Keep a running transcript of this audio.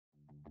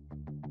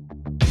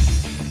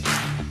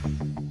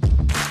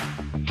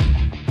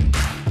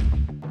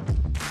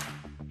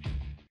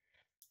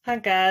Hi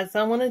guys,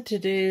 I wanted to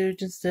do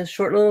just a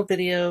short little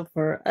video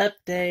for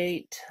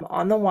update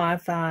on the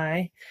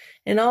Wi-Fi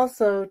and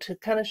also to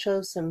kind of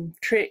show some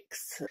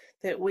tricks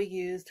that we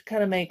use to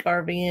kind of make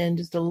RVing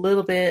just a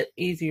little bit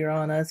easier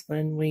on us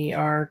when we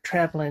are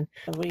traveling.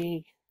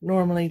 We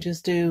normally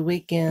just do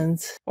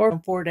weekends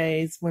or 4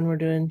 days when we're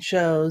doing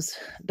shows.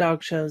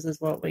 Dog shows is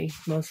what we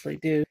mostly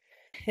do.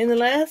 In the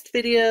last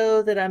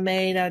video that I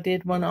made, I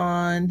did one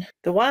on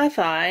the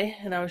Wi-Fi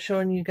and I was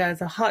showing you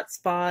guys a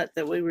hotspot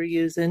that we were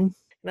using.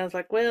 And I was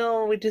like,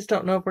 well, we just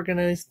don't know if we're going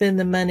to spend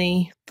the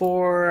money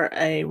for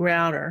a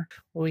router.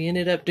 Well, we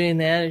ended up doing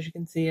that. As you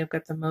can see, I've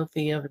got the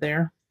Mophie over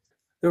there.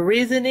 The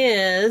reason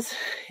is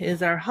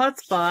our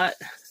hotspot,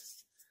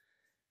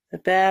 the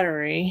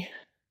battery,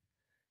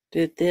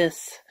 did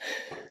this.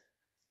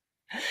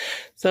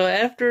 So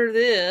after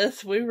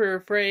this, we were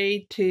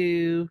afraid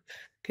to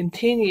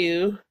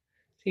continue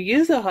to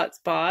use a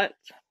hotspot,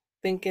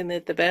 thinking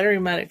that the battery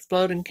might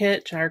explode and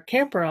catch our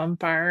camper on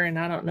fire, and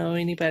I don't know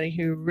anybody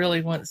who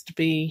really wants to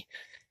be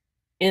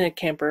in a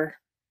camper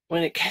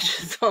when it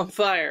catches on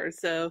fire.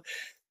 So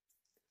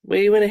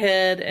we went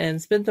ahead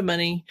and spent the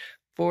money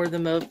for the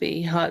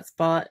Mophie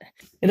hotspot.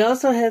 It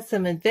also has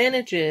some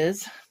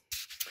advantages.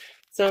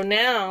 So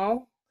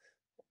now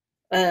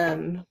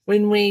when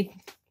we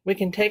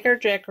can take our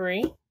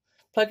Jackery,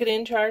 plug it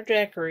into our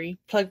Jackery,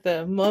 plug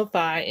the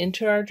Mophie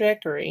into our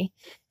Jackery,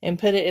 and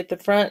put it at the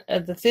front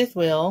of the fifth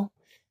wheel,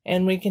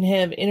 and we can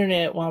have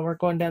internet while we're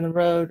going down the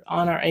road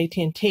on our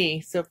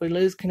AT&T. So if we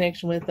lose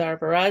connection with our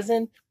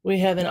Verizon, we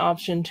have an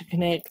option to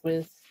connect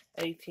with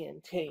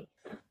AT&T.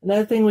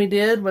 Another thing we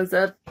did was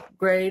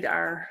upgrade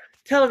our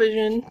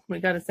television. We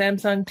got a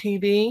Samsung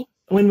TV.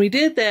 When we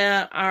did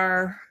that,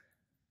 our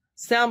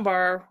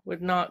soundbar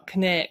would not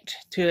connect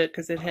to it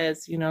because it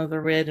has, you know,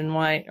 the red and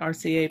white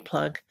RCA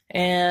plug.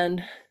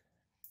 And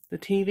the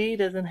TV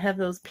doesn't have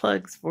those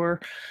plugs for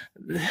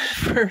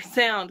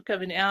sound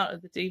coming out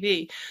of the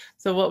TV.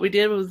 So what we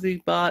did was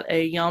we bought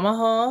a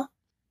Yamaha.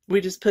 We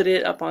just put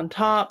it up on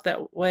top.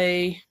 That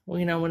way,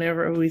 you know,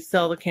 whenever we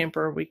sell the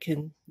camper, we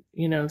can,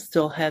 you know,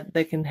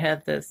 they can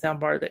have the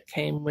soundbar that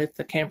came with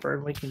the camper,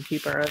 and we can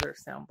keep our other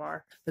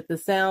soundbar. But the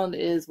sound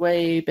is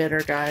way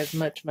better, guys.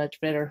 Much,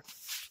 much better.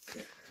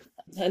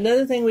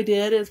 Another thing we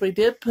did is we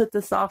did put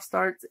the soft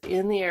starts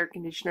in the air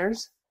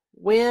conditioners.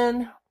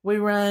 When we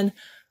run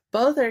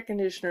both air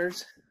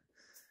conditioners,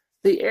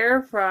 the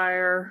air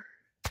fryer,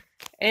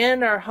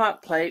 and our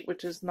hot plate,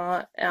 which is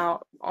not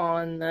out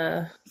on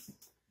the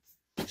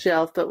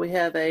shelf, but we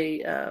have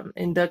a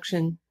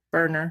induction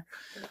burner.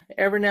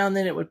 Every now and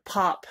then it would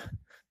pop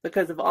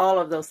because of all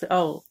of those.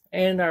 Oh,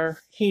 and our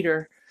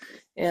heater,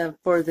 and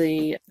for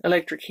the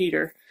electric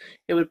heater,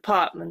 it would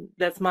pop, and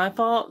that's my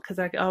fault because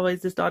I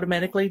always just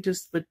automatically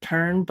just would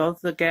turn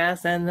both the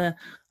gas and the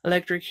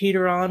electric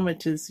heater on,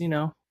 which is, you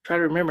know, try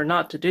to remember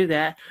not to do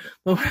that.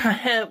 But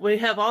when we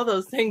have all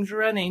those things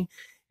running,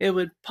 it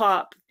would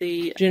pop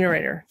the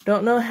generator.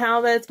 Don't know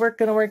how that's going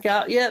to work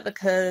out yet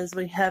because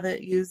we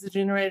haven't used the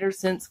generator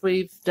since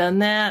we've done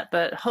that,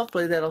 but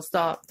hopefully that'll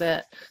stop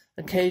that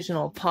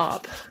occasional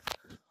pop.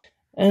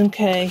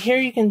 Okay, here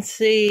you can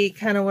see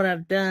kind of what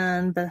I've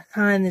done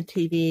behind the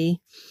TV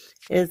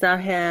is I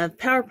have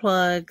power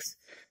plugs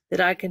that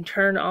I can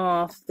turn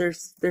off.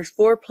 There's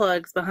 4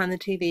 plugs behind the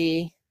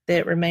TV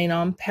that remain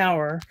on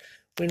power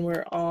when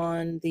we're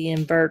on the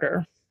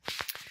inverter.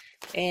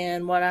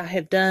 And what I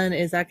have done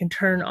is I can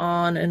turn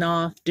on and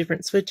off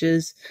different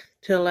switches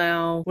to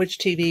allow which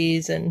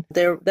TVs, and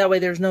that way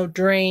there's no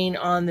drain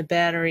on the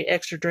battery,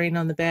 extra drain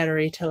on the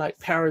battery to like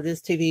power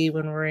this TV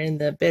when we're in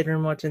the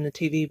bedroom watching the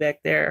TV back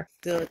there.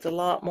 So it's a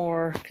lot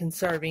more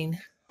conserving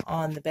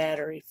on the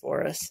battery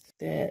for us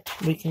that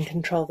we can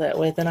control that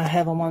with. And I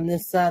have them on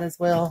this side as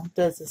well. It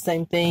does the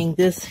same thing.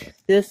 This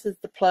is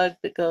the plug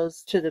that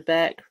goes to the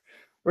back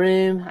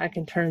room. I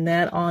can turn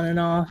that on and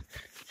off.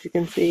 As you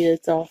can see,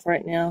 it's off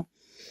right now.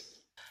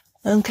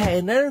 Okay,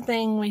 another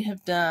thing we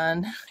have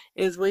done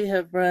is we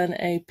have run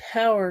a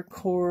power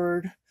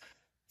cord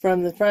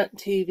from the front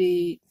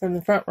TV, from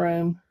the front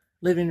room,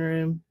 living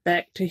room,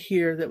 back to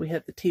here that we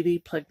have the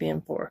TV plugged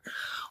in for.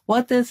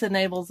 What this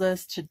enables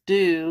us to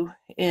do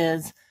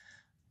is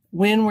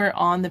when we're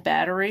on the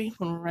battery,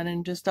 when we're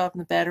running just off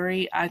the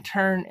battery, I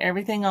turn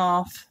everything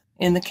off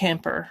in the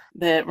camper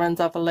that runs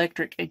off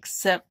electric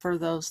except for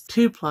those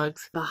 2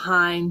 plugs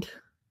behind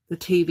the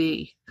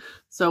TV.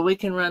 So we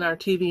can run our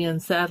TV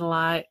and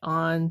satellite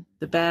on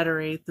the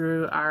battery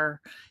through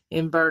our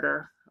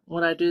inverter.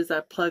 What I do is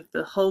I plug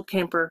the whole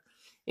camper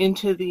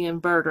into the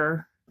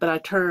inverter, but I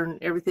turn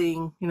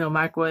everything, you know,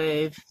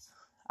 microwave,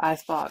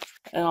 icebox,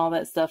 and all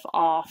that stuff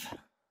off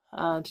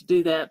to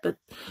do that. But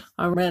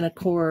I ran a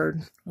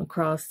cord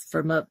across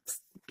from up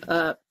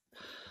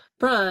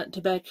front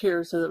to back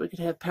here so that we could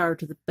have power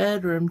to the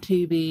bedroom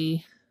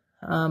TV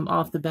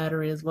off the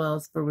battery as well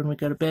as for when we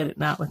go to bed at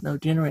night with no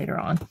generator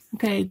on.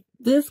 Okay,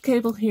 this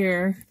cable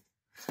here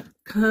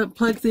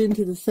plugs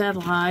into the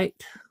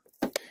satellite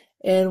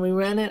and we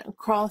run it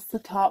across the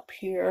top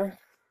here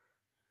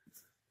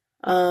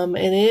and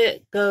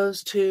it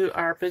goes to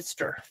our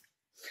visitor.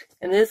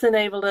 And this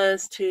enabled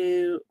us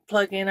to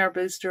plug in our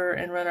booster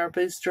and run our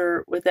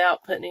booster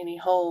without putting any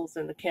holes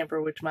in the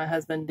camper, which my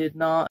husband did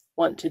not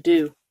want to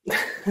do.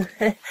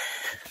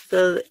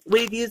 So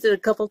we've used it a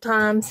couple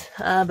times,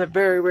 but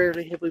very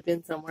rarely have we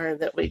been somewhere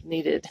that we've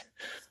needed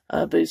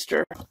a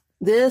booster.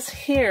 This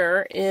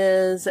here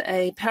is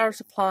a power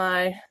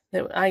supply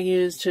that I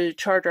use to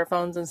charge our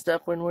phones and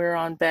stuff when we're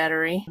on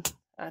battery.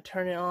 I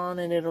turn it on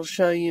and it'll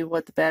show you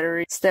what the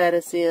battery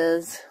status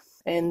is.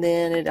 And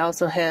then it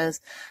also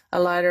has a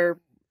lighter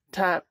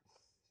type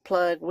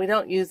plug. We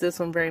don't use this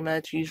one very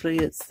much. Usually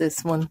it's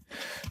this one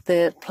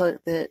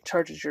that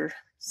charges your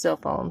cell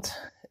phones.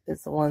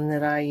 Is the one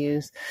that I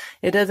use.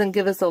 It doesn't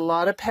give us a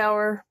lot of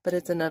power, but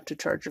it's enough to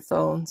charge your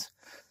phones.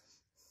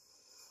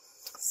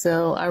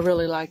 So I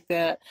really like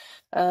that.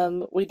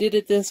 We did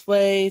it this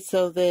way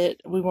so that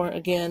we weren't,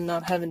 again,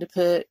 not having to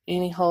put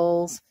any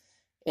holes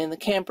in the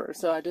camper.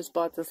 So I just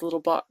bought this little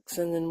box,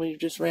 and then we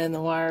just ran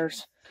the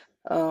wires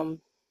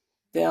down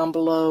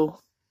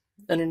below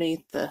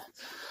underneath the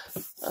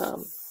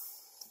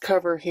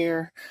cover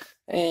here,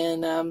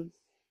 and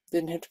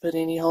didn't have to put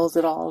any holes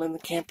at all in the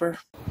camper.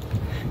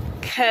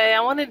 Okay, I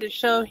wanted to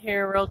show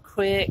here real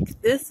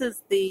quick. This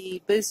is the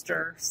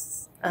booster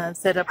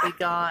setup we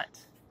got.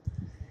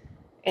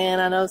 And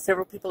I know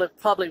several people have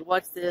probably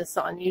watched this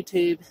on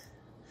YouTube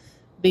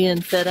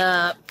being set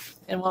up.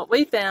 And what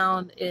we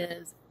found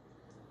is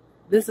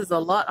this is a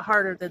lot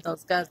harder than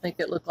those guys make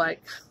it look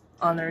like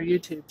on their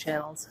YouTube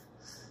channels.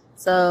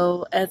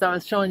 So as I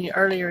was showing you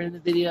earlier in the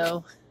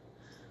video,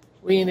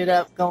 we ended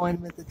up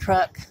going with the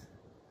truck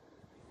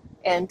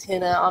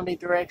antenna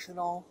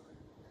omnidirectional.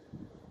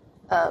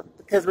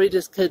 Because we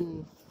just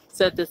couldn't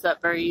set this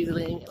up very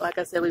easily. Like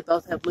I said, we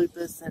both have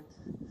lupus, and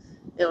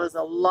it was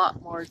a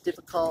lot more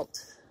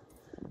difficult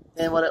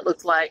than what it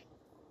looked like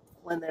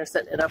when they're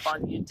setting it up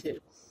on YouTube.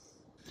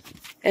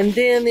 And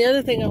then the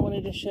other thing I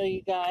wanted to show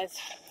you guys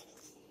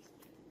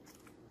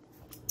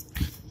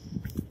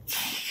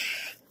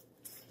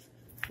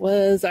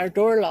was our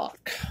door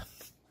lock.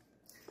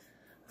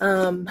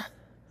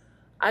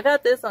 I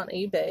got this on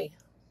eBay.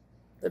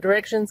 The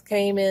directions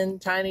came in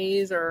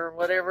Chinese or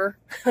whatever.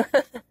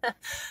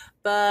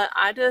 But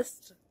I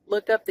just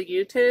looked up the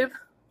YouTube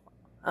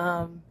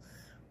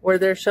where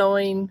they're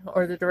showing,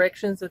 or the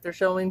directions that they're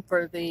showing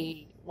for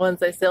the ones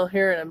they sell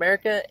here in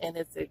America, and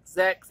it's the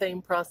exact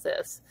same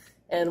process.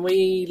 And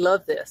we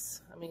love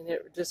this. I mean,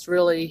 it just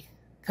really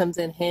comes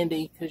in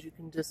handy because you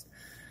can just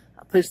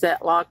push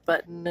that lock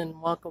button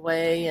and walk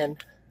away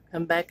and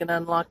come back and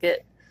unlock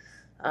it.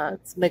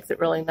 It makes it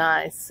really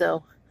nice.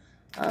 So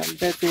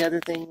that's the other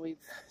thing we've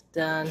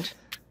done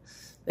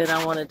that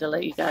I wanted to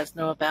let you guys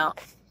know about.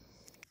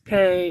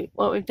 Okay,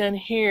 what we've done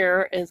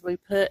here is we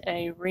put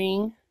a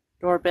Ring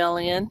doorbell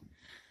in.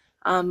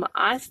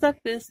 I stuck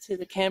this to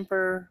the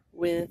camper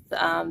with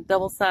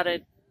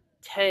double-sided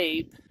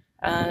tape.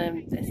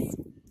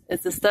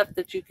 It's the stuff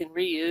that you can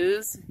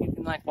reuse. You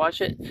can like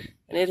wash it,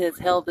 and it has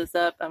held this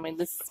up. I mean,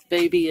 this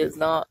baby is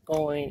not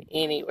going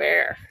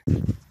anywhere.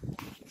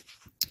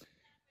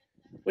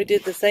 We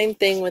did the same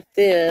thing with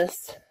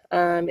this.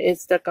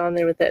 It's stuck on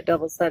there with that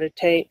double-sided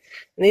tape.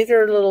 And these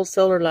are little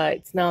solar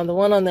lights. Now, the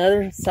one on the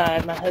other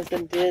side, my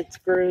husband did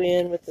screw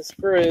in with the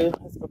screw.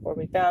 That's before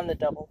we found that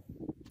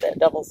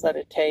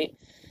double-sided tape.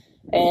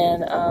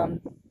 And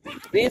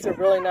these are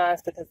really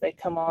nice because they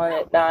come on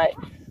at night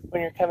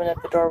when you're coming up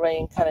the doorway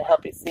and kind of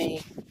help you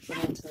see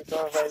into the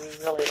doorway.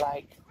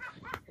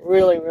 We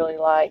really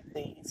like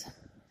these.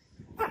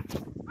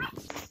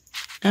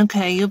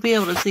 Okay, you'll be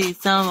able to see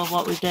some of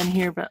what we've done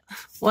here, but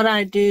what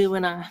I do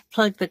when I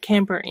plug the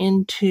camper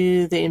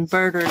into the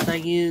inverters, I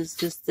use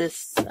just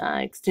this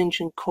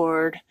extension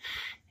cord,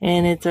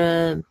 and it's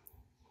a,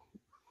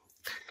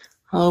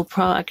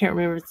 I can't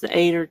remember if it's the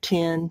 8 or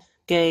 10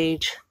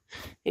 gauge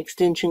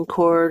extension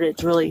cord.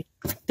 It's really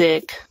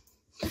thick,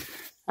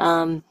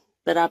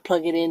 but I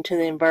plug it into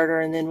the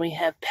inverter, and then we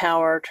have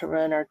power to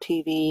run our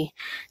TV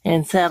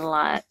and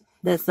satellite.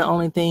 That's the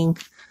only thing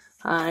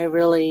I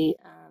really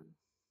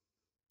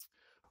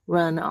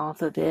run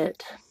off of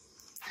it.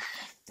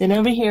 Then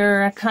over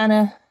here, I kind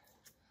of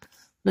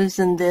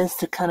loosened this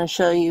to kind of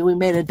show you. We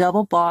made a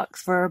double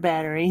box for our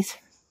batteries,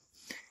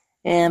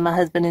 and my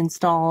husband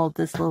installed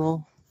this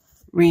little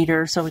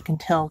reader so we can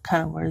tell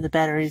kind of where the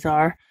batteries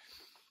are.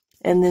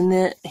 And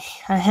then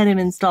I had him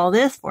install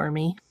this for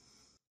me.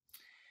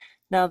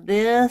 Now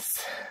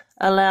this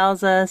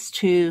allows us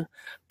to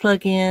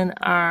plug in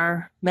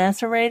our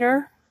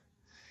macerator,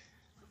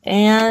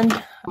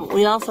 and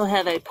we also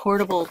have a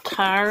portable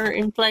tire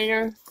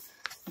inflator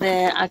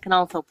that I can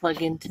also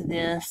plug into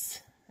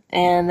this,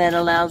 and that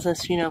allows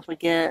us, you know, if we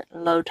get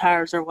low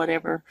tires or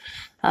whatever,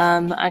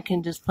 I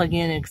can just plug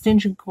in an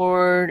extension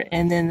cord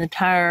and then the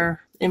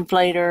tire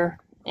inflator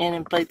and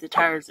inflate the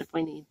tires if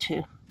we need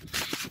to.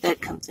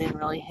 That comes in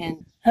really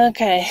handy.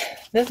 Okay,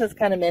 this is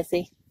kind of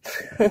messy,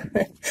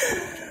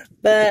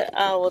 but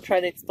I will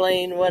try to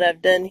explain what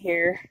I've done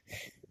here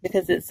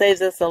because it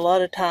saves us a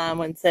lot of time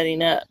when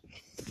setting up.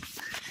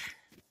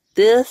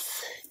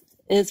 This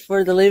is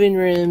for the living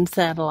room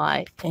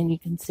satellite, and you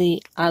can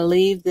see I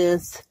leave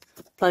this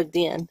plugged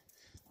in.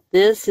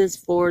 This is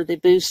for the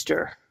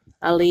booster.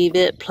 I leave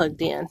it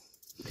plugged in.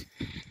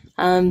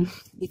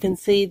 You can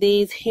see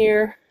these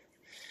here.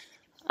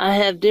 I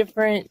have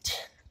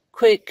different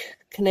quick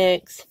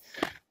connects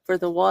for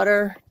the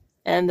water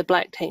and the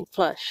black tank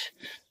flush.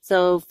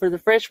 So for the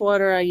fresh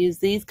water, I use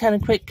these kind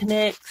of quick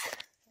connects,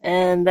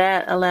 and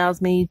that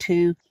allows me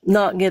to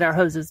not get our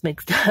hoses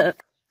mixed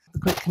up. The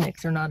quick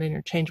connects are not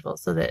interchangeable,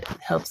 so that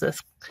helps us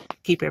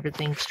keep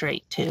everything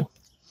straight too.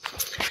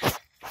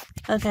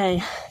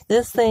 Okay,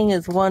 this thing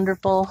is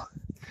wonderful.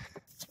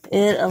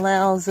 It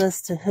allows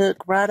us to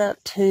hook right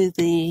up to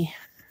the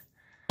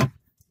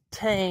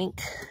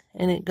tank,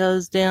 and it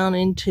goes down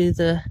into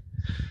the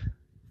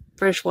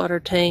freshwater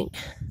tank,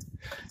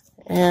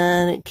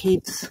 and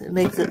it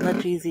makes it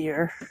much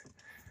easier.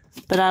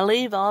 But I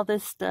leave all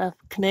this stuff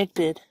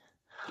connected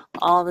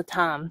all the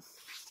time,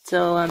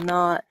 so I'm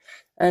not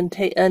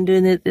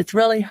undoing it. It's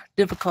really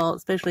difficult,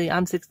 especially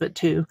I'm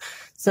 6'2",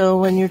 so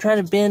when you're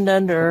trying to bend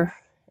under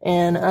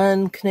and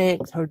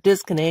unconnect or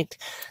disconnect,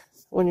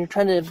 when you're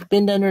trying to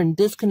bend under and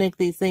disconnect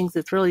these things,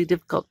 it's really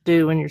difficult to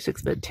do when you're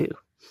 6'2".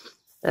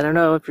 I don't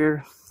know, if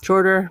you're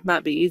shorter, it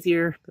might be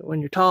easier, but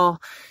when you're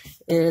tall,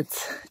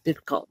 it's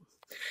difficult.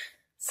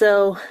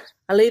 So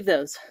I leave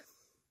those.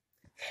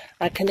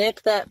 I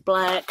connect that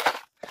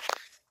black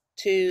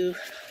to,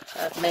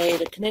 I've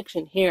made a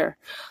connection here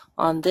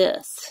on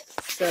this.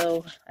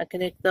 So I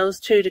connect those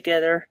two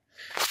together,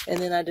 and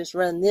then I just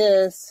run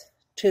this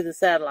to the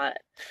satellite.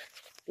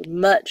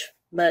 Much,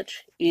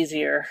 much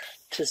easier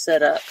to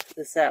set up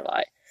the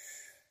satellite.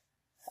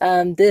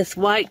 This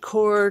white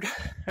cord,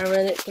 I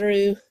run it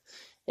through,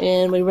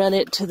 and we run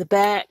it to the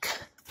back.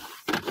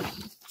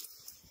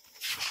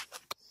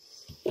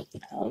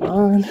 Hold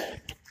on.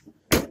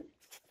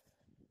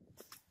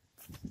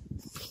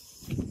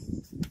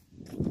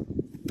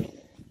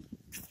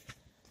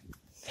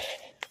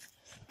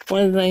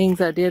 One of the things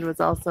I did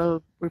was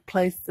also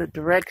replace the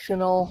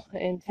directional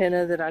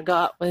antenna that I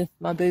got with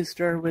my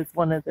booster with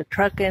one of the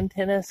truck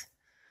antennas.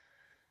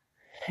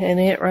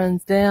 And it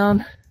runs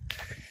down.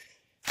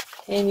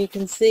 And you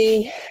can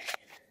see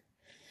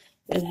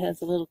it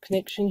has a little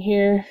connection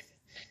here.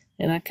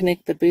 And I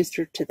connect the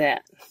booster to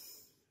that.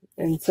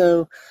 And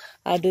so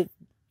I did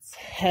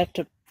have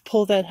to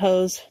pull that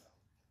hose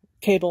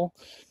cable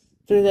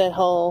through that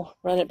hole,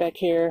 run it back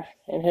here,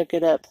 and hook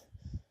it up.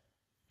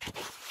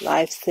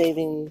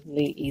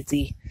 Life-savingly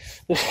easy.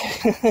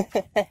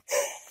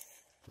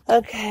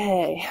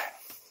 Okay.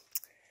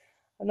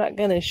 I'm not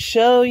going to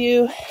show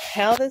you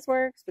how this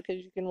works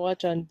because you can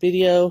watch on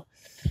video.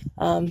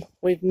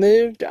 We've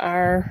moved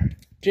our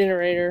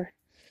generator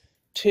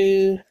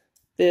to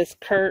this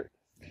Kurt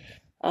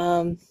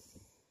cargo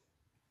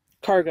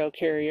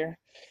carrier.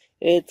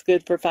 It's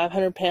good for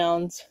 500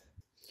 pounds.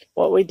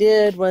 What we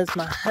did was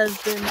my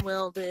husband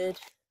welded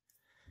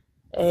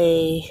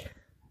a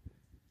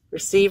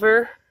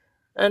receiver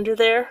under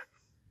there.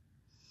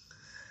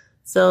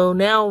 So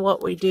now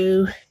what we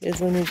do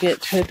is when we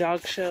get to a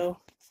dog show,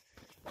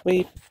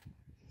 we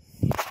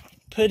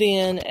put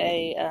in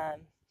a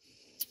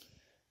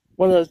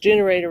one of those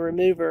generator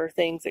remover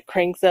things that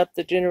cranks up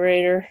the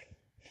generator.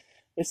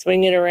 We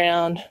swing it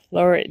around,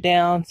 lower it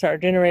down, so our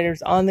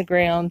generator's on the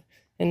ground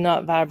and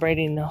not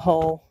vibrating the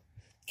whole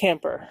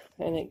camper.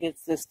 And it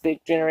gets this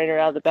big generator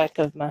out of the back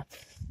of my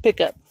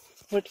pickup,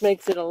 which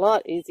makes it a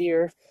lot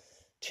easier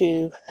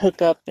to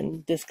hook up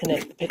and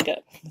disconnect the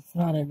pickup. It's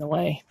not in the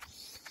way.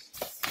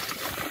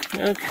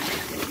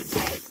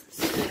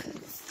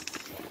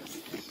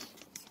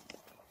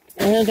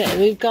 Okay,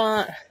 we've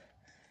got,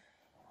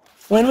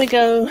 when we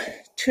go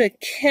to a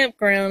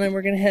campground and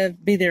we're going to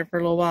be there for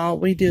a little while,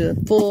 we do a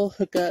full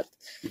hookup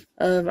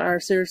of our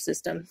sewer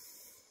system.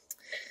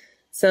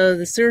 So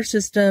the sewer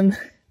system,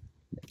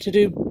 to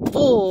do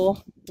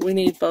full, we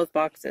need both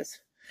boxes.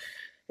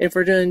 If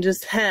we're doing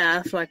just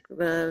half, like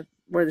where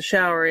the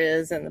shower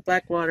is and the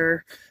black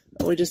water,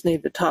 we just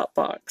need the top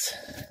box.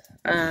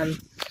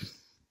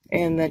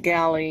 And the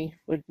galley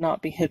would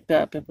not be hooked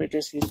up if we're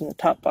just using the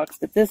top box.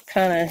 But this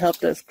kind of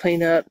helped us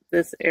clean up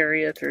this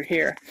area through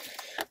here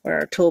where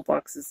our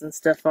toolboxes and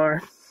stuff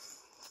are.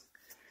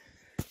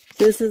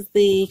 This is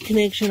the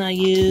connection I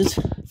use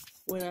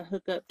when I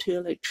hook up to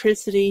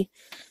electricity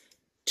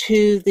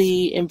to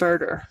the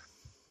inverter.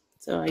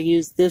 So I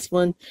use this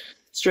one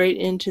straight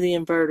into the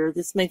inverter.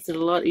 This makes it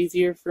a lot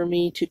easier for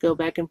me to go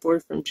back and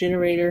forth from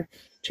generator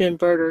to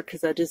inverter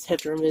because I just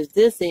have to remove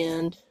this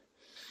end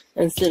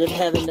instead of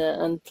having to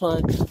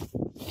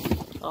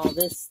unplug all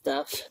this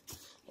stuff,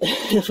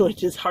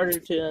 which is harder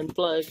to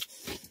unplug,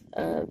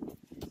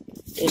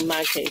 in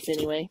my case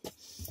anyway.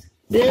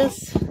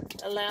 This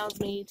allows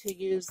me to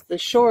use the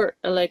short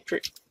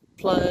electric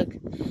plug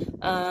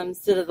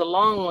instead of the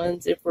long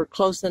ones if we're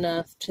close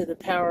enough to the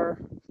power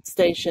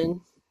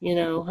station. You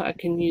know, I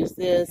can use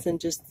this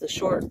and just the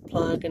short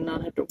plug and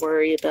not have to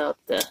worry about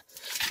the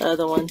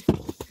other one.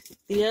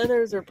 The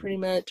others are pretty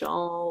much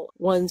all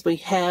ones we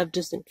have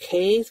just in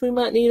case we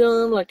might need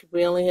them. Like if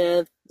we only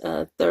have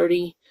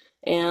 30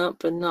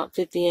 amp and not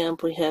 50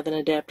 amp, we have an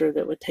adapter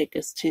that would take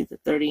us to the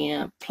 30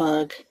 amp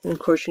plug. And of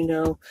course, you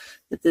know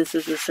that this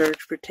is a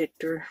surge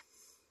protector.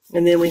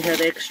 And then we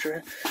have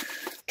extra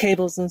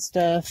cables and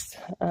stuff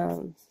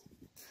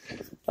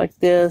like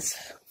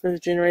this for the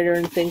generator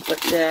and things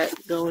like that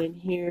go in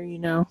here, you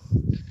know,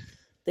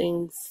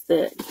 things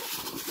that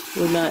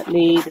we might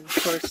need. And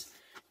of course,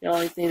 you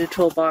always need a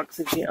toolbox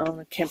if you own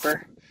a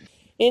camper.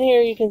 In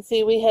here you can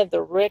see we have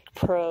the Rec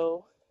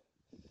Pro.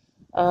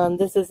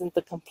 This isn't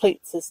the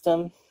complete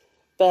system,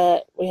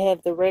 but we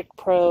have the Rec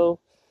Pro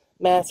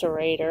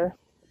macerator.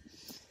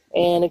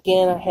 And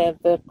again, I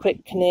have the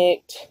quick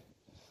connect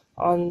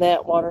on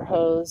that water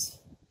hose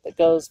that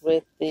goes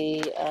with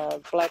the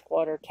black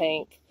water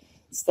tank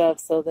stuff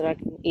so that I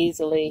can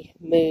easily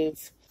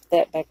move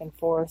that back and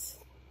forth.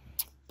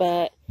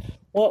 But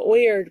what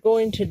we are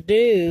going to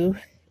do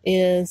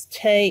is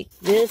take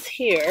this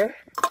here.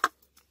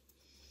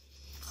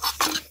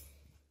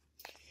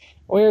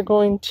 We're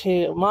going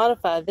to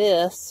modify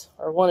this,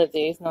 or one of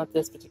these, not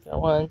this particular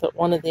one, but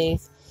one of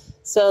these,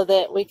 so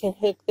that we can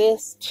hook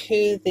this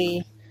to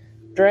the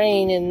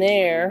drain in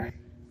there,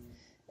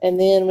 and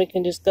then we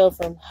can just go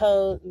from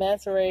hose,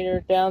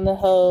 macerator down the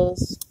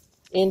hose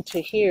into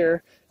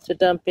here to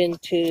dump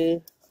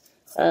into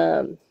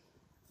the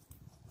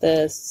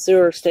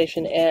sewer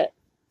station at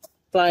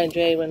Flying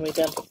J when we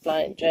dump at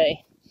Flying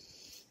J.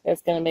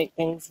 It's going to make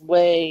things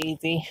way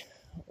easy,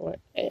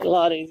 a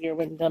lot easier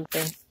when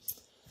dumping.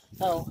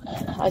 Oh,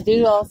 I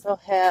do also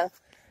have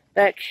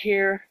back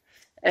here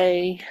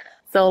a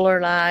solar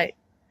light,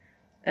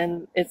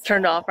 and it's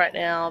turned off right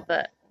now,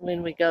 but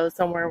when we go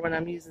somewhere when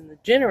I'm using the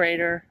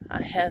generator,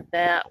 I have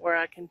that where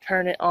I can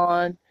turn it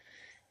on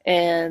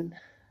and,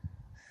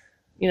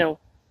 you know,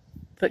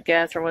 put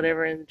gas or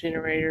whatever in the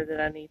generator that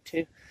I need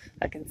to.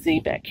 I can see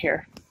back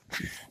here.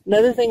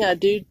 Another thing I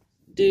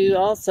do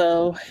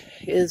also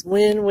is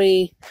when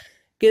we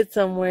get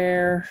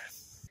somewhere,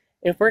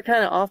 if we're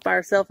kind of off by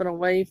ourselves and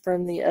away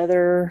from the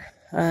other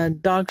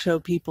dog show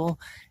people,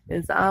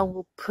 is I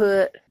will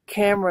put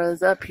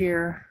cameras up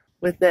here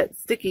with that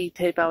sticky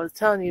tape I was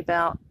telling you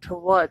about to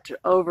watch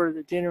over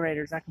the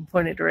generators. I can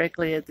point it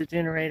directly at the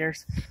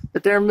generators,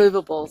 but they're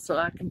movable, so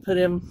I can put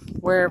them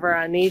wherever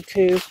I need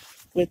to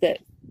with that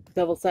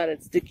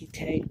double-sided sticky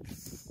tape.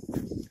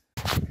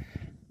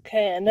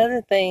 Okay,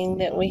 another thing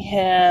that we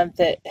have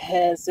that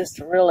has just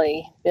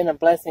really been a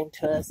blessing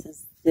to us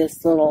is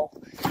this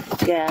little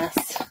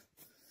gas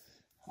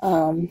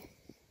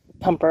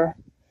pumper.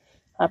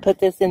 I put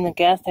this in the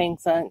gas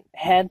tanks. I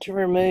had to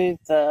remove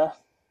the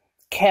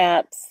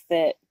caps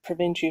that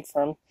prevent you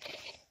from,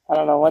 I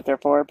don't know what they're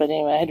for, but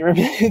anyway, I had to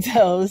remove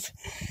those.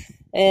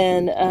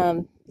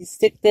 And you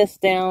stick this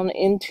down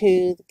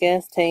into the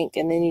gas tank,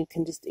 and then you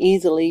can just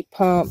easily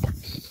pump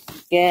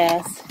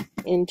gas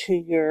into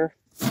your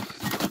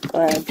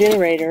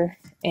generator.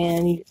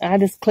 And I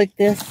just click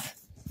this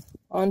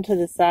onto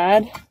the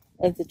side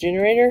of the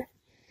generator,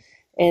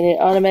 and it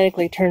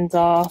automatically turns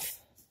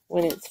off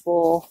when it's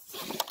full.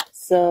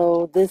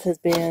 So this has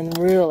been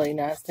really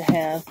nice to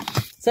have.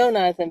 So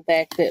nice, in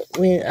fact, that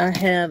when I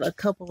have a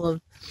couple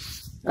of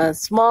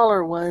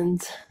smaller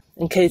ones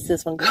in case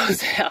this one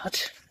goes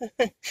out.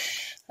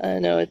 I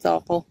know it's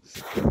awful.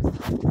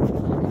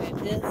 Okay,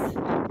 this is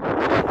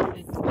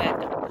the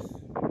backup.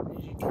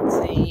 As you can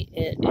see,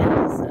 it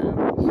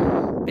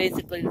is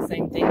basically the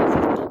same thing. It's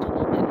just built a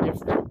little bit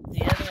different.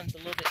 The other one's a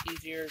little bit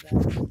easier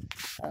to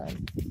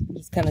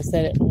just kind of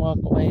set it and walk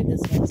away.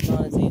 This one's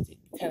not as easy.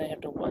 You kind of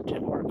have to watch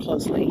it more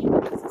closely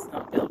because it's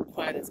not built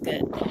quite as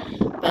good.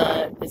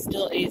 But it's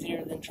still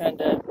easier than trying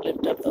to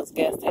lift up those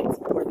gas tanks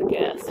and pour the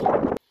gas.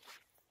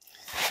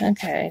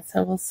 Okay,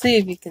 so we'll see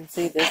if you can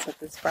see this with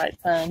this bright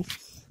sun.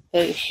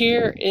 Okay,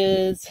 here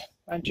is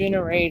my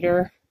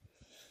generator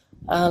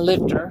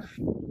lifter.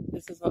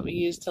 This is what we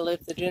use to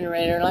lift the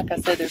generator. Like I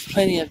said, there's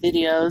plenty of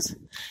videos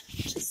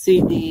to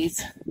see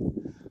these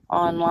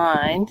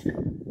online.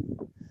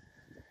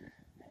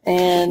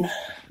 And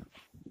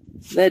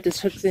that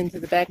just hooks into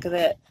the back of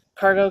that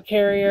cargo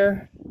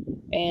carrier.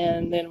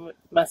 And then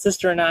my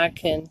sister and I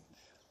can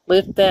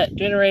lift that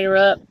generator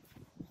up,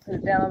 put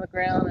it down on the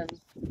ground,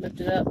 and lift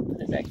it up,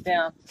 put it back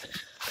down.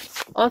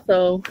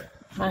 Also,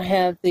 I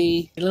have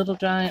the little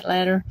giant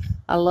ladder.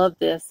 I love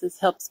this. This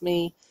helps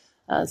me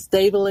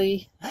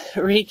stably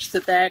reach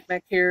the back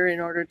here in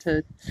order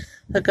to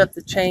hook up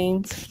the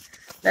chains.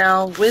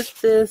 Now,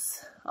 with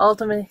this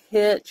ultimate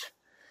hitch,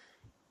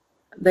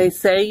 they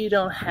say you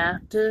don't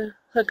have to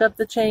hook up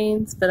the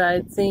chains, but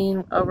I'd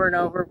seen over and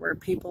over where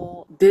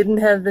people didn't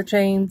have the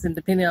chains, and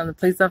depending on the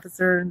police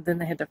officer, then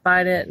they had to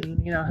fight it,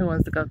 and you know, who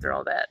wants to go through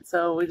all that?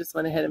 So we just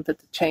went ahead and put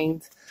the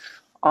chains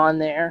on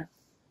there.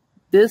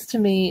 This to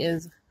me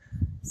is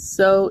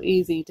so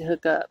easy to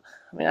hook up.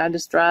 I mean, I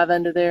just drive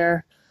under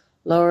there,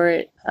 lower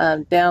it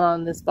down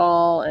on this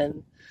ball,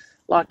 and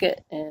lock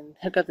it and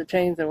hook up the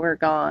chains, and we're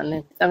gone.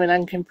 And, I mean,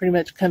 I can pretty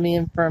much come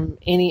in from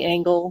any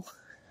angle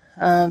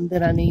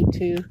that I need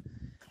to.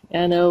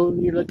 I know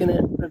you're looking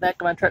at the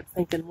back of my truck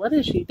thinking, what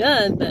has she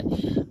done? But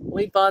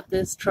we bought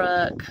this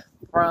truck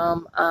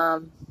from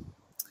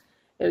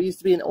It used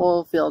to be an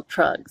oil-filled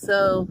truck.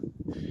 So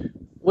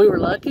we were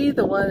lucky.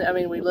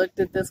 We looked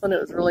at this one.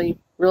 It was really,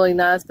 really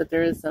nice, but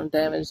there is some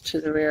damage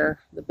to the rear,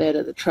 the bed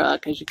of the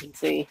truck, as you can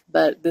see.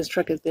 But this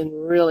truck has been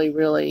really,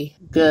 really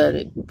good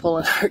at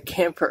pulling our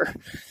camper.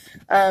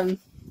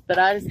 But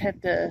I just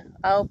have to,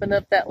 I open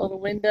up that little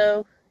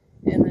window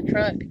in the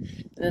truck,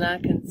 and then I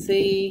can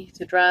see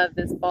to drive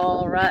this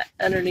ball right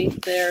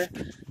underneath their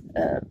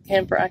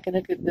camper. I can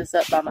hook this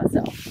up by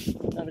myself.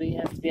 Nobody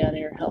has to be out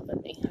here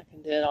helping me. I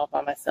can do it all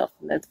by myself,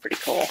 and that's pretty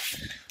cool.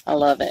 I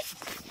love it.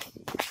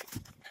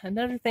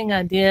 Another thing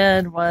I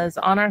did was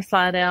on our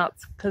slide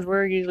outs, because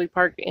we're usually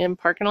parked in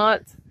parking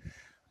lots,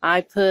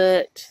 I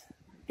put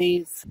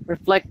these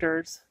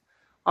reflectors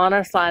on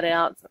our slide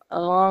outs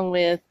along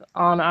with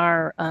on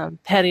our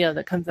patio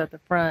that comes out the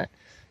front,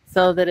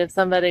 so that if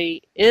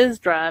somebody is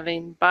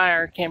driving by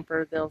our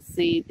camper, they'll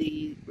see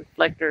the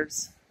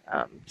reflectors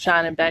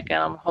shining back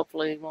at them.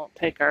 Hopefully it won't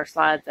take our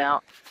slides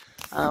out.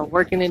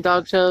 Working in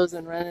dog shows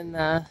and running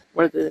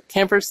where the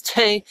campers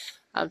stay,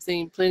 I've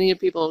seen plenty of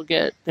people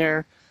get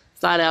their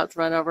slide outs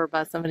run over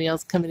by somebody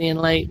else coming in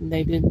late and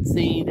they didn't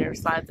see their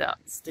slides out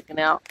sticking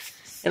out.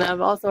 And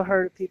I've also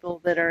heard of people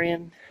that are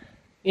in,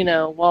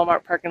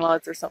 Walmart parking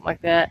lots or something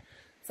like that,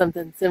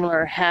 something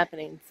similar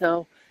happening.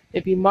 So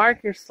if you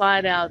mark your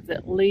slide outs,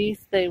 at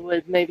least they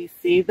would maybe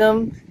see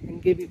them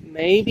and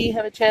maybe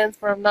have a chance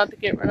for them not to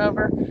get run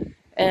over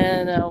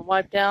and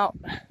wiped out.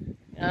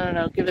 I don't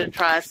know, give it a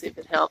try, see if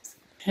it helps.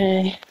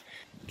 Okay,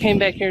 came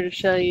back here to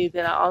show you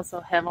that I also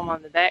have them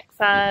on the back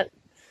side.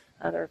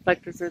 The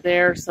reflectors are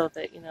there so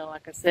that,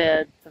 like I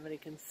said, somebody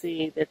can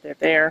see that they're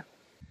there.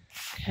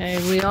 Okay,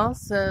 we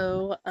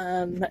also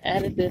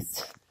added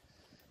this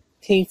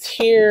piece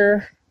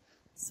here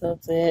so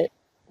that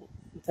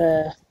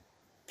the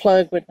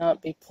plug would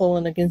not be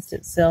pulling against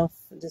itself.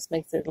 It just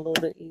makes it a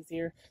little bit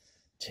easier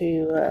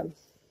to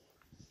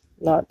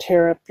not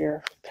tear up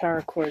your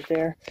power cord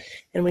there.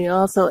 And we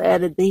also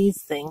added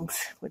these things,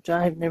 which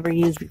I have never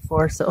used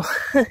before, so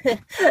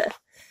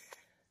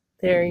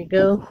there you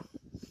go.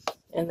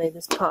 And they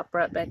just pop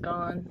right back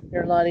on.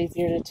 They're a lot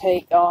easier to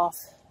take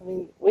off.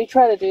 We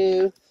try to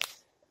do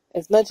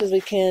as much as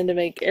we can to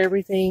make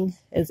everything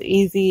as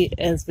easy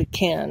as we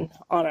can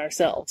on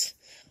ourselves.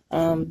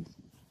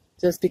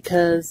 Just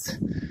because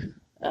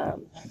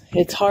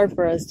it's hard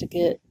for us to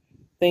get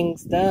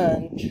things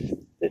done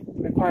that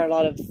require a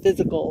lot of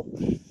physical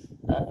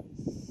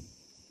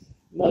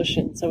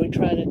motion. So we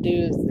try to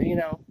do,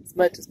 as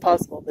much as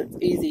possible that's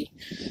easy,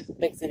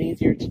 makes it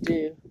easier to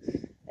do.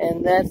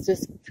 And that's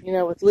just,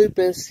 with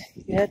lupus,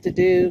 you have to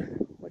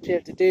do what you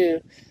have to do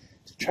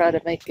to try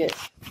to make it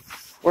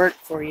work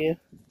for you.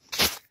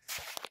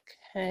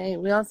 Okay,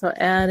 we also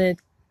added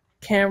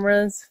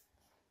cameras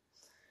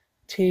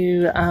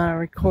to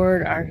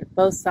record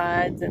both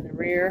sides and the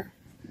rear,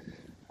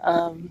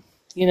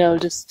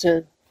 just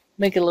to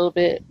make it a little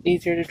bit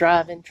easier to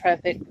drive in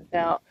traffic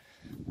without,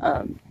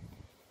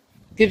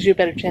 gives you a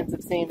better chance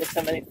of seeing if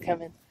somebody's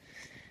coming.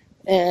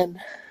 And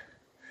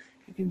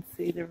you can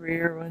see the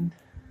rear one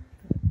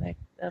back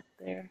up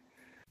there.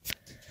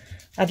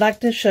 I'd like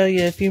to show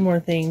you a few more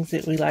things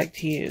that we like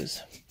to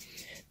use.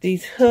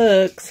 These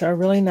hooks are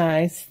really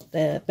nice.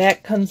 The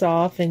back comes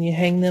off and you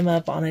hang them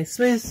up on a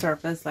smooth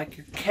surface like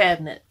your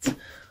cabinets.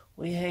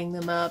 We hang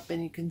them up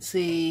and you can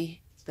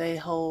see they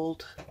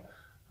hold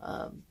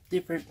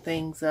different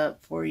things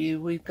up for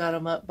you. We've got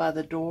them up by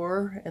the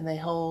door and they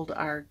hold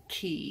our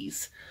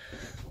keys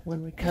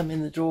when we come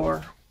in the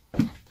door.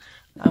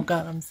 I've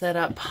got them set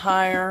up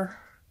higher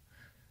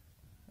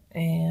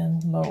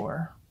and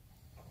lower,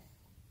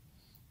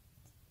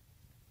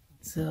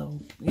 so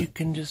you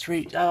can just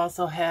reach. I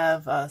also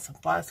have some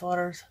fly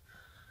swatters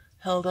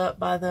held up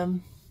by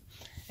them,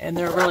 and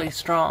they're really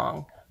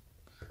strong.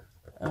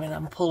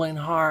 I'm pulling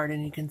hard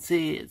and you can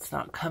see it's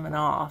not coming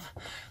off,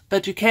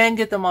 but you can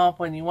get them off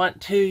when you want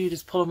to. You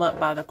just pull them up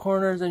by the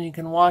corners and you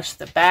can wash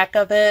the back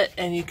of it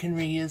and you can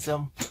reuse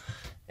them,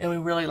 and we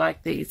really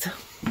like these.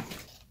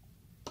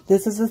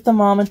 This is the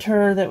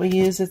thermometer that we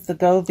use. It's the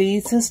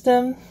GoV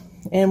system.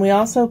 And we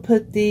also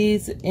put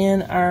these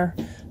in our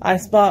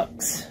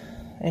icebox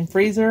and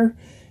freezer.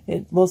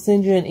 It will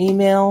send you an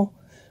email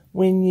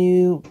when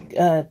you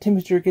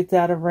temperature gets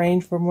out of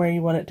range from where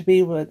you want it to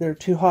be, whether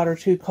too hot or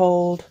too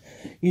cold.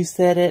 You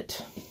set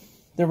it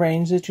the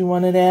range that you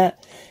want it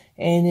at,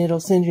 and it'll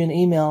send you an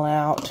email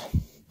out.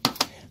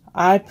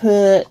 I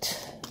put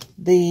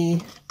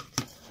the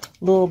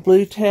little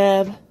blue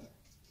tab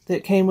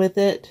that came with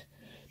it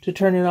to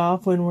turn it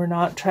off when we're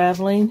not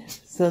traveling,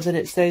 so that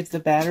it saves the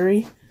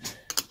battery.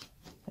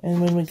 And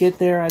when we get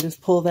there, I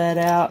just pull that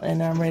out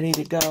and I'm ready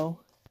to go.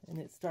 And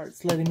it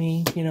starts letting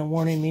me,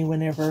 warning me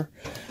whenever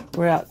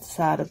we're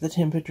outside of the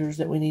temperatures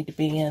that we need to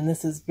be in.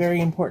 This is very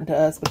important to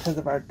us because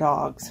of our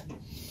dogs.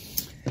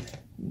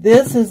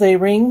 This is a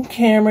Ring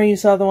camera. You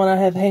saw the one I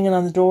have hanging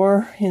on the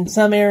door. In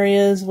some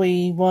areas,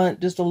 we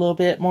want just a little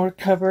bit more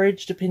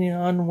coverage depending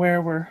on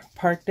where we're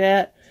parked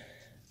at.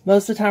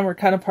 Most of the time, we're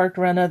kind of parked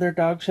around other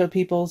dog show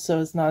people,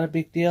 so it's not a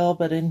big deal.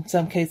 But in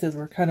some cases,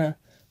 we're kind of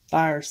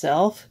by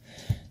ourselves.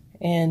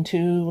 and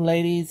 2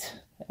 ladies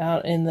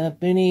out in the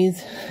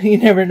boonies. You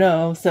never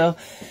know. So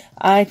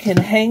I can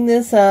hang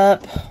this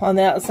up on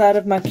the outside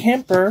of my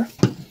camper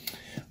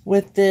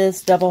with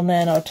this double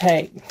nano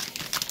tape.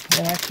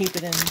 And I keep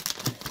it in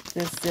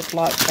this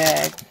Ziploc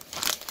bag.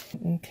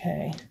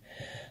 Okay.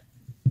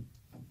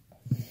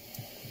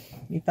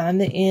 You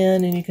find the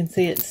end and you can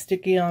see it's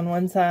sticky on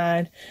one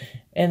side,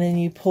 and then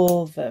you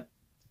pull the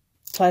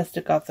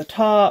plastic off the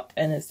top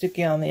and it's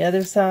sticky on the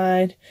other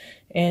side,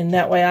 and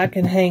that way I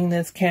can hang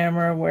this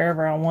camera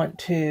wherever I want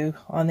to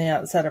on the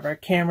outside of our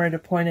camera to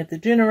point at the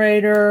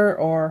generator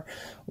or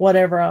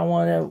whatever I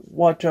want to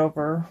watch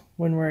over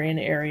when we're in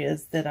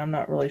areas that I'm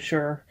not really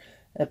sure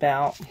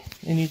about,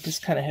 and you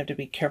just kind of have to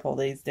be careful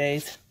these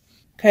days.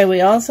 Okay, we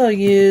also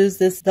use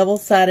this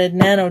double-sided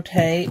nano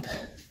tape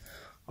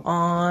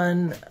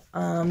on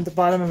the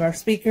bottom of our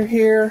speaker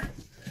here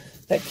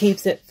that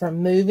keeps it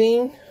from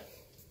moving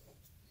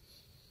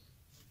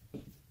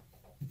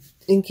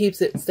and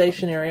keeps it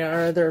stationary.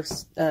 Our other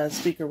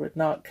speaker would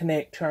not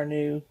connect to our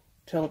new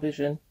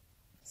television.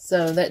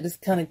 So that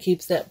just kind of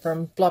keeps that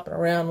from flopping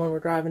around when we're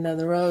driving down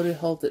the road. It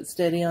holds it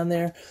steady on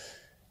there.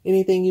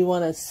 Anything you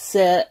want to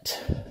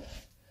set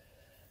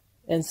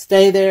and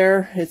stay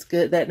there, it's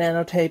good. That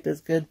nano tape is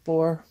good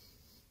for.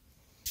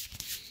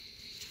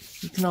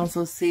 You can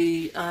also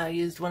see I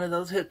used one of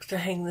those hooks to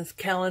hang this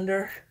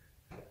calendar.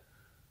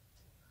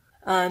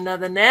 Now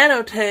the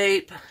nano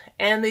tape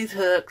and these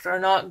hooks are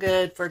not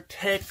good for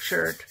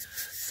textured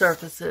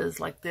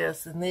surfaces like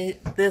this. In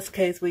this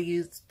case, we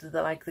used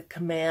like the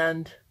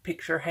command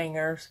picture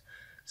hangers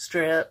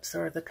strips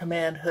or the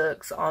command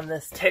hooks on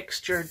this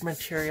textured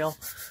material.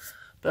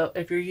 But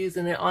if you're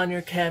using it on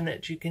your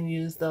cabinet, you can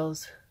use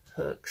those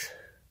hooks.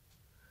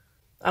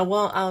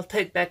 I'll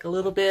take back a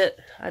little bit.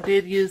 I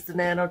did use the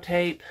nano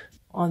tape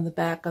on the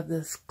back of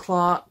this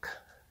clock,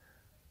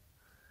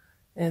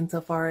 and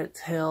so far it's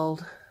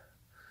held,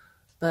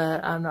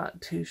 but I'm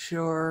not too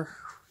sure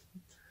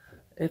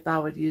if I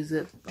would use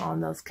it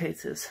on those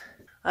cases.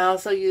 I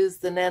also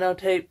used the nano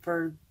tape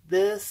for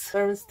this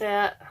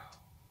thermostat.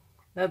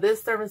 Now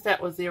this thermostat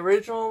was the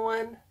original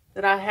one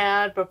that I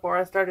had before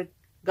I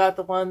got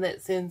the one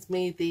that sends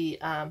me the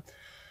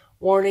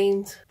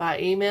warnings by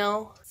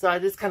email. So I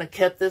just kind of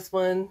kept this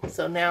one.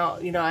 So now,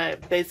 you know, I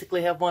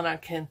basically have one I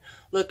can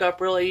look up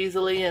really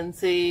easily and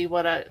see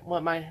what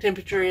my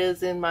temperature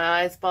is in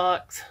my ice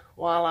box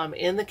while I'm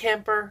in the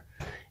camper.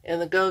 And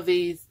the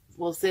Govies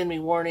will send me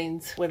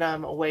warnings when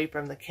I'm away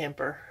from the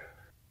camper.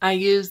 I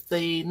used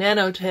the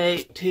nano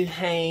tape to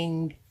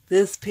hang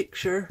this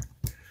picture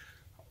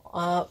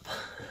up.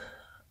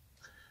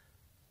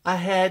 I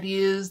had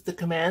used the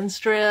command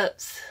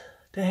strips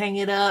to hang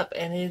it up,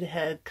 and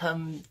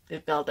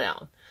it fell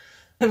down.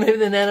 Maybe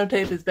the nano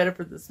tape is better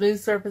for the smooth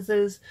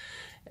surfaces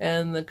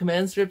and the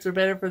command strips are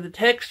better for the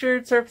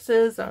textured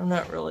surfaces. I'm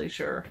not really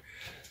sure.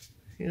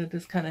 You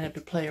just kind of have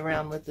to play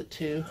around with the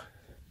two.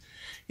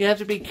 You have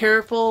to be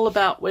careful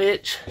about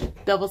which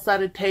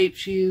double-sided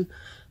tapes you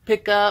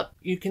pick up.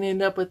 You can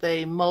end up with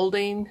a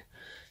molding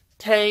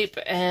tape,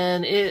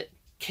 and it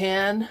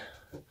can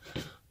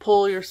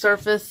pull your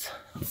surface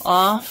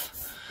off.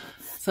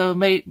 So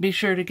be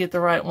sure to get the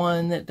right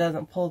one that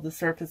doesn't pull the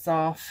surface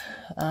off.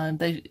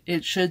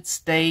 It should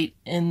state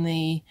in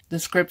the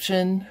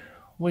description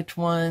which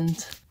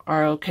ones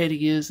are okay to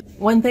use.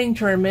 One thing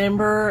to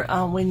remember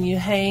when you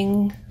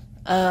hang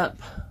up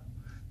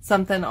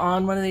something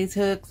on one of these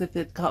hooks, if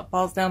it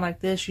falls down like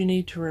this, you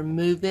need to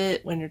remove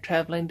it when you're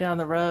traveling down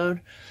the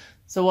road.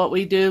 So what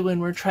we do when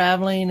we're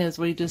traveling is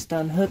we just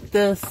unhook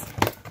this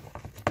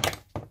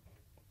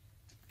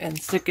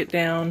and stick it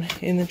down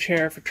in the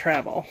chair for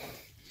travel.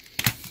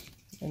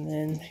 And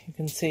then you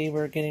can see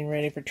we're getting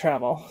ready for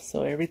travel.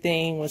 So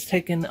everything was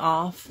taken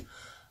off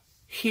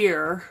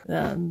here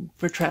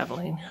for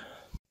traveling.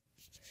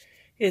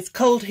 It's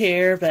cold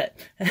here, but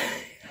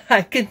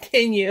I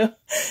continue.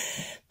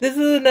 This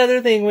is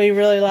another thing we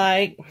really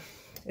like.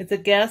 It's a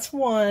gas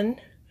 1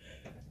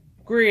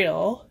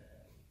 grill,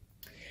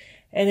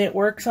 and it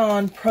works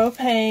on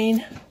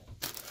propane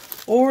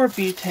or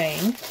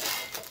butane.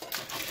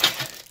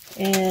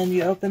 And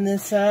you open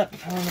this up.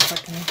 I don't know if I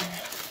can.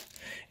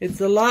 It's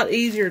a lot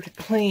easier to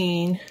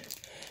clean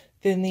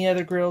than the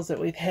other grills that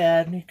we've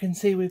had. And you can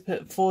see we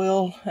put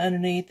foil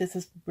underneath. This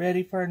is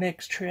ready for our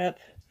next trip,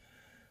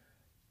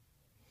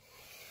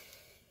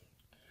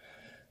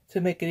 to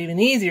make it even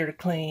easier to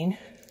clean.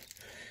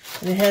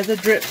 And it has a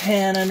drip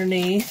pan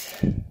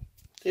underneath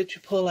that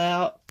you pull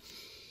out.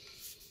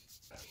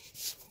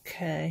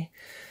 Okay,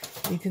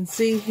 you can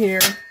see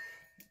here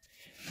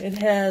it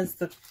has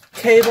the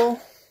cable.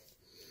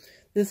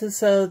 This is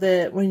so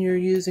that when you're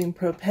using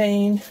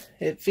propane,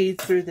 it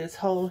feeds through this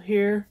hole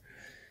here,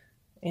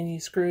 and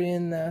you screw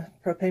in the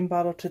propane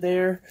bottle to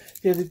there.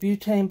 If you have a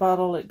butane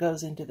bottle, it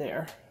goes into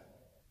there.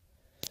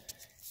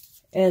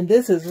 And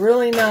this is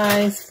really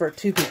nice for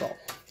 2 people.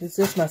 It's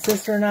just my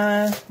sister and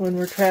I when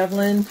we're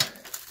traveling.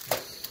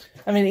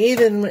 I mean,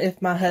 even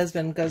if my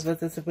husband goes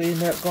with us, if we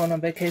end up going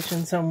on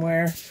vacation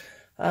somewhere,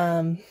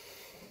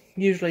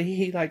 Usually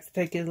he likes to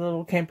take his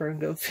little camper and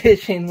go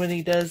fishing when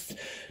he does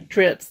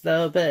trips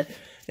though. But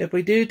if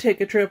we do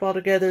take a trip all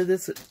together,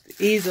 this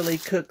easily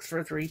cooks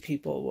for 3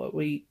 people,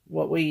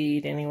 what we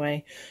eat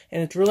anyway.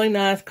 And it's really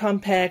nice,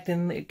 compact,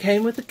 and it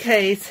came with a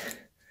case.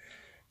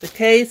 The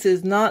case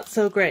is not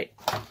so great.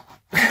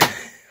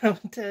 I'll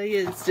tell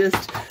you, it's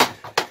just,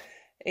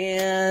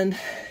 and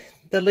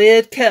the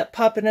lid kept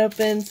popping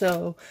open,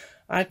 so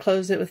I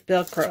closed it with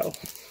Velcro,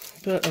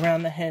 put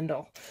around the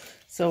handle.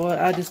 So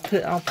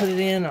I'll put it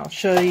in, I'll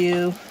show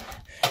you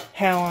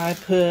how I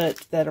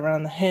put that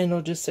around the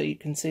handle just so you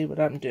can see what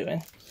I'm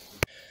doing.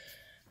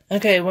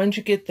 Okay, once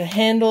you get the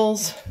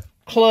handles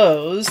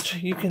closed,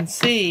 you can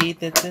see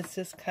that this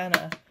is kind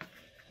of,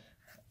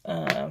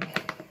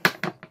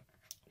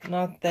 it's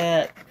not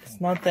that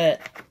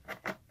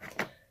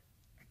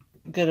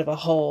good of a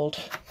hold.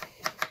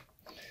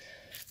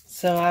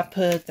 So I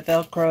put the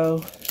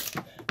Velcro,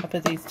 I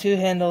put these 2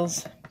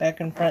 handles back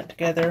and front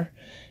together,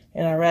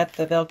 and I wrap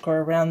the Velcro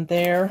around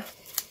there.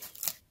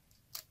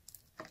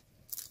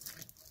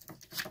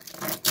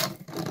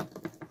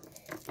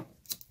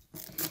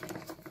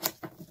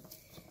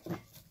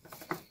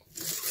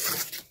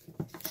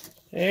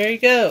 There you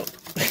go.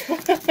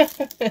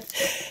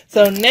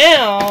 So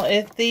now,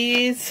 if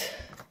these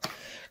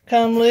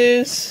come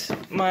loose,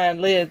 my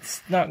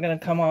lid's not going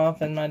to come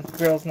off and my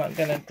grill's not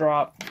going to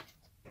drop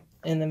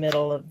in the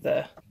middle of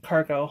the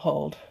cargo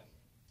hold.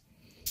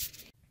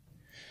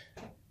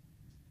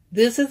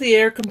 This is the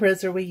air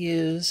compressor we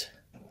use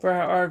for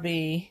our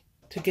RV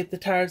to get the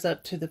tires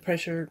up to the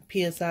pressure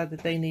PSI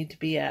that they need to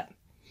be at.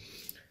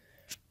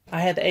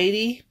 I have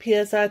 80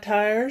 PSI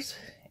tires,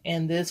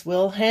 and this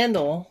will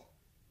handle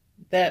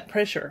that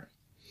pressure.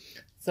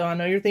 So I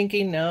know you're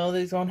thinking, no,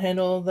 these won't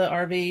handle the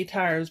RV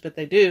tires, but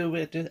they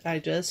do. I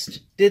just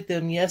did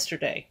them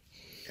yesterday.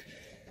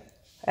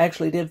 I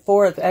actually did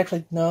 4 of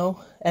them.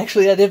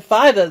 Actually I did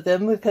 5 of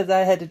them because I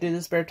had to do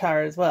the spare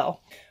tire as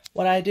well.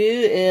 What I do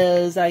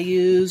is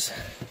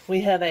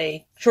we have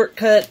a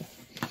shortcut,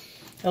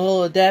 a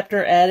little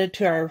adapter added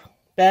to our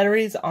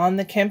batteries on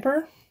the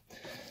camper.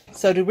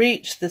 So to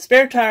reach the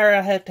spare tire,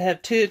 I have to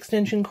have 2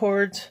 extension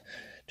cords.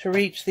 To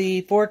reach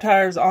the 4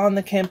 tires on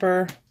the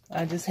camper,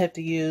 I just have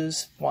to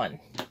use 1.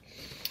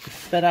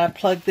 But I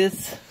plug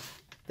this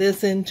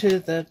into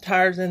the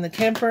tires in the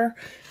camper,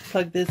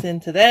 plug this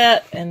into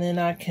that, and then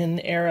I can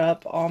air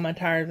up all my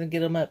tires and get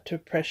them up to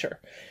pressure.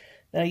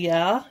 Now,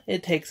 yeah,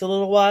 it takes a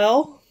little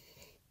while,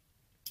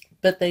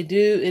 but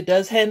it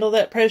does handle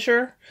that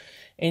pressure,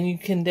 and you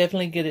can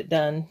definitely get it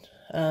done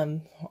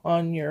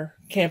on your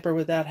camper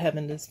without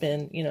having to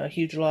spend, a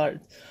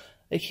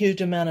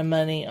huge amount of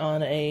money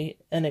on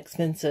an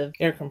expensive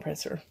air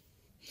compressor.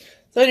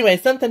 So anyway,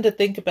 something to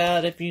think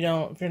about if you're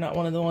not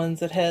one of the ones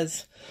that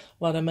has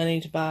a lot of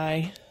money to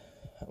buy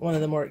one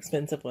of the more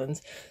expensive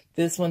ones.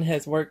 This one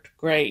has worked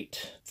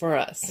great for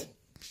us.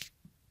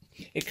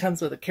 It comes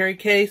with a carry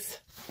case.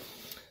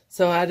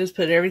 So I just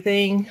put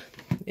everything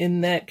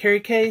in that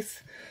carry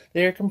case,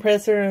 the air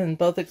compressor and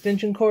both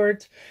extension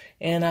cords,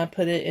 and I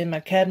put it in my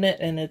cabinet,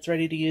 and it's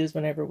ready to use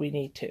whenever we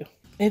need to.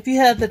 If you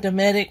have the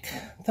Dometic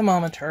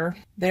thermometer,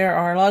 there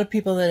are a lot of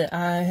people that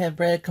I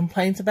have read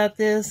complaints about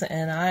this,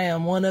 and I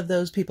am one of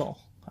those people.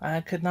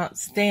 I could not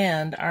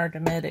stand our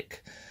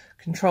Dometic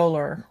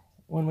controller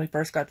when we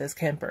first got this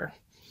camper.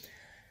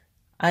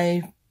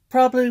 I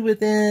probably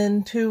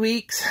within 2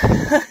 weeks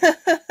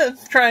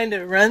of trying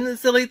to run the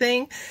silly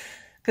thing,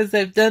 because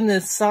they've done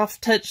this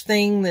soft touch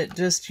thing that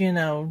just,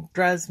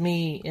 drives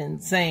me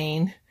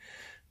insane.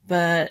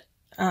 But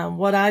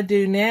what I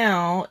do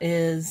now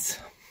is,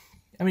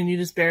 you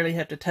just barely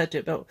have to touch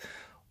it. But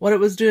what it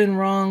was doing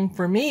wrong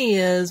for me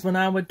is when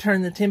I would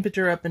turn the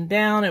temperature up and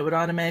down, it would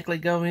automatically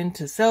go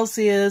into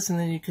Celsius, and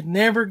then you could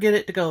never get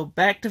it to go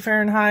back to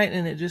Fahrenheit,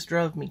 and it just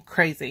drove me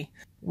crazy.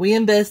 We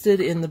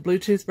invested in the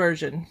Bluetooth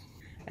version.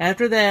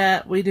 After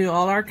that, we do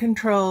all our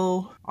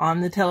control on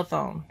the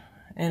telephone,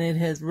 and it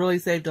has really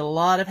saved a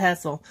lot of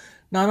hassle.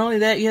 Not only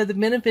that, you have the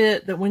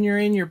benefit that when you're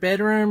in your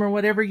bedroom or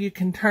whatever, you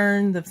can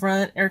turn the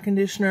front air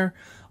conditioner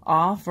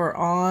off or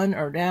on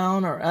or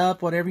down or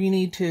up, whatever you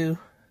need to,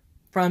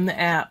 from the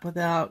app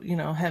without,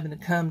 having to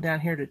come down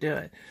here to do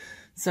it.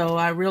 So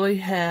I really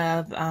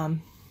have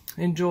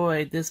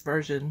enjoyed this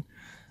version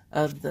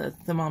of the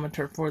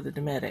thermometer for the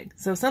Dometic.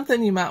 So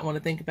something you might want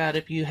to think about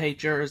if you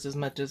hate yours as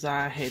much as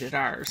I hated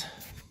ours.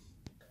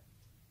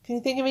 Can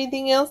you think of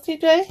anything else,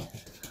 TJ?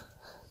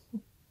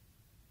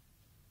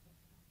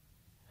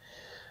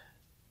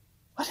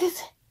 What is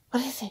it?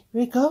 What is it?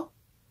 Here we go.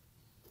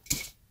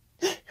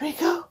 Here we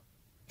go.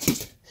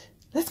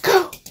 Let's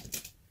go.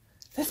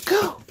 Let's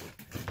go.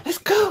 Let's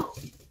go.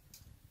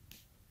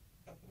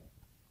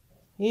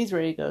 He's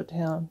ready to go to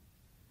town.